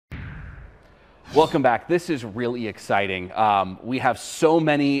Welcome back. This is really exciting. We have so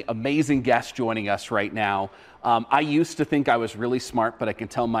many amazing guests joining us right now. I used to think I was really smart, but I can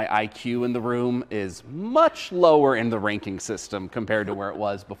tell my IQ in the room is much lower in the ranking system compared to where it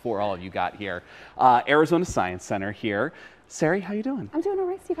was before all of you got here. Arizona Science Center here. Sari, how you doing? I'm doing all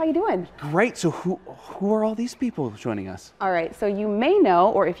right, Steve. How you doing? Great. So who are all these people joining us? All right. So you may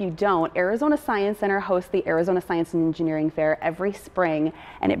know, or if you don't, Arizona Science Center hosts the Arizona Science and Engineering Fair every spring,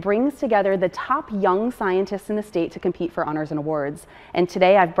 and it brings together the top young scientists in the state to compete for honors and awards. And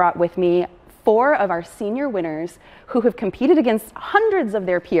today I've brought with me 4 of our senior winners who have competed against hundreds of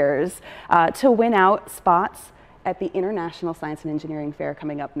their peers to win out spots at the International Science and Engineering Fair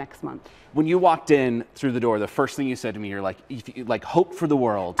coming up next month. When you walked in through the door, the first thing you said to me, you're like hope for the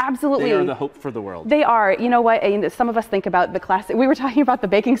world. Absolutely. They are the hope for the world. They are. You know what? Some of us think about the classic. We were talking about the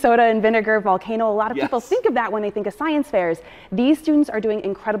baking soda and vinegar volcano. A lot of people think of that when they think of science fairs. These students are doing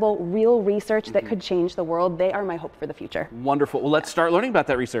incredible, real research that could change the world. They are my hope for the future. Wonderful. Well, let's start learning about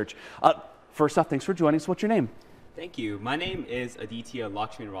that research. First off, thanks for joining us. What's your name? Thank you. My name is Aditya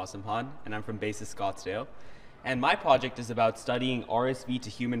Lakshmi Rasampan, and I'm from BASIS Scottsdale. And my project is about studying RSV to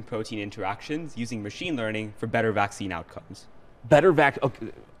human protein interactions using machine learning for better vaccine outcomes. Better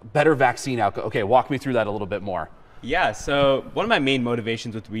vaccine outcome. Okay, walk me through that a little bit more. Yeah, so one of my main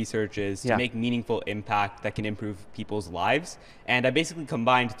motivations with research is to Yeah. make meaningful impact that can improve people's lives. And I basically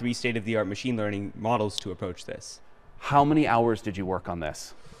combined 3 state-of-the-art machine learning models to approach this. How many hours did you work on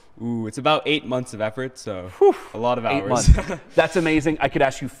this? Ooh, it's about 8 months of effort, so a lot of 8 hours. months. That's amazing. I could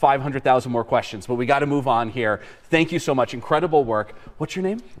ask you 500,000 more questions, but we got to move on here. Thank you so much. Incredible work. What's your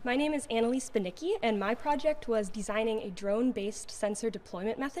name? My name is Annalise Baniecki, and my project was designing a drone-based sensor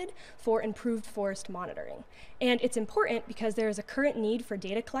deployment method for improved forest monitoring. And it's important because there is a current need for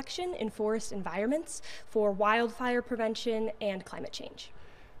data collection in forest environments for wildfire prevention and climate change.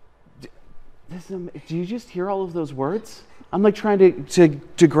 Do you just hear all of those words? I'm like trying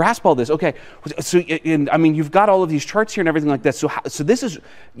to grasp all this. Okay, so I mean, you've got all of these charts here and everything like that. So this is,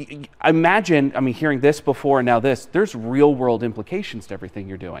 I imagine, I mean, hearing this before and now this, there's real world implications to everything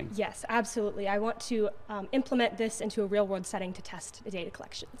you're doing. Yes, absolutely. I want to implement this into a real-world setting to test the data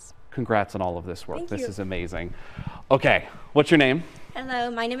collections. Congrats on all of this work. Thank This you. is amazing. Okay, what's your name?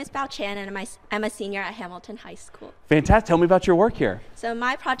 Hello, my name is Baochan, and I'm a senior at Hamilton High School. Fantastic. Tell me about your work here. So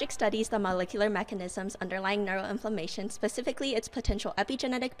my project studies the molecular mechanisms underlying neuroinflammation, specifically its potential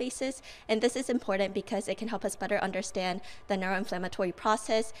epigenetic basis, and this is important because it can help us better understand the neuroinflammatory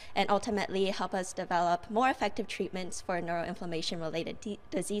process and ultimately help us develop more effective treatments for neuroinflammation-related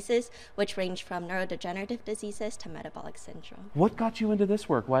diseases, which range from neurodegenerative diseases to metabolic syndrome. What got you into this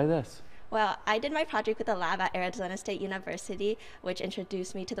work? Why this? Well, I did my project with a lab at Arizona State University, which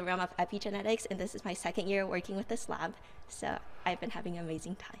introduced me to the realm of epigenetics, and this is my 2nd year working with this lab, so I've been having an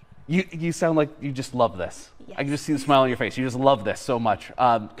amazing time. You sound like you just love this. Yes. I can just see the smile on your face. You just love this so much.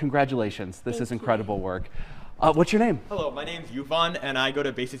 Congratulations. This is incredible work. What's your name? Hello, my name's Yufan, and I go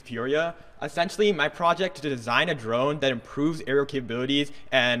to BASIS Peoria. Essentially, my project is to design a drone that improves aerial capabilities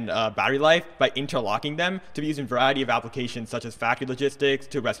and battery life by interlocking them to be used in a variety of applications such as factory logistics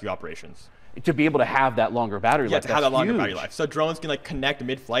to rescue operations. To be able to have that longer battery life. Yeah, to have that longer huge. battery life. So drones can like connect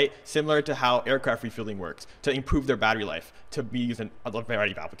mid-flight, similar to how aircraft refueling works, to improve their battery life, to be used in a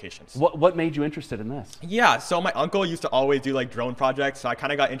variety of applications. What made you interested in this? Yeah, so my uncle used to always do like drone projects, so I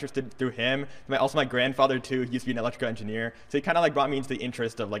kind of got interested through him. Also my grandfather too, he used to be an electrical engineer, so he kind of like brought me into the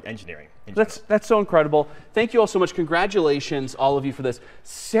interest of like engineering. That's so incredible. Thank you all so much. Congratulations, all of you, for this.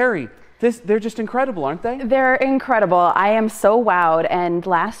 Sari, they're just incredible, aren't they? They're incredible. I am so wowed. And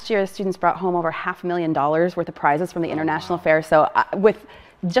last year, students brought home over $500,000 worth of prizes from the International Fair. So with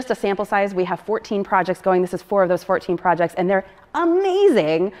just a sample size, we have 14 projects going. This is 4 of those 14 projects, and they're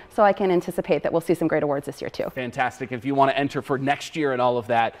amazing. So I can anticipate that we'll see some great awards this year too. Fantastic. If you want to enter for next year and all of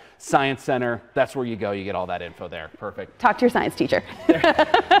that, Science Center, that's where you go. You get all that info there. Perfect. Talk to your science teacher.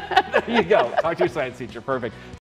 There you go. Talk to your science teacher. Perfect.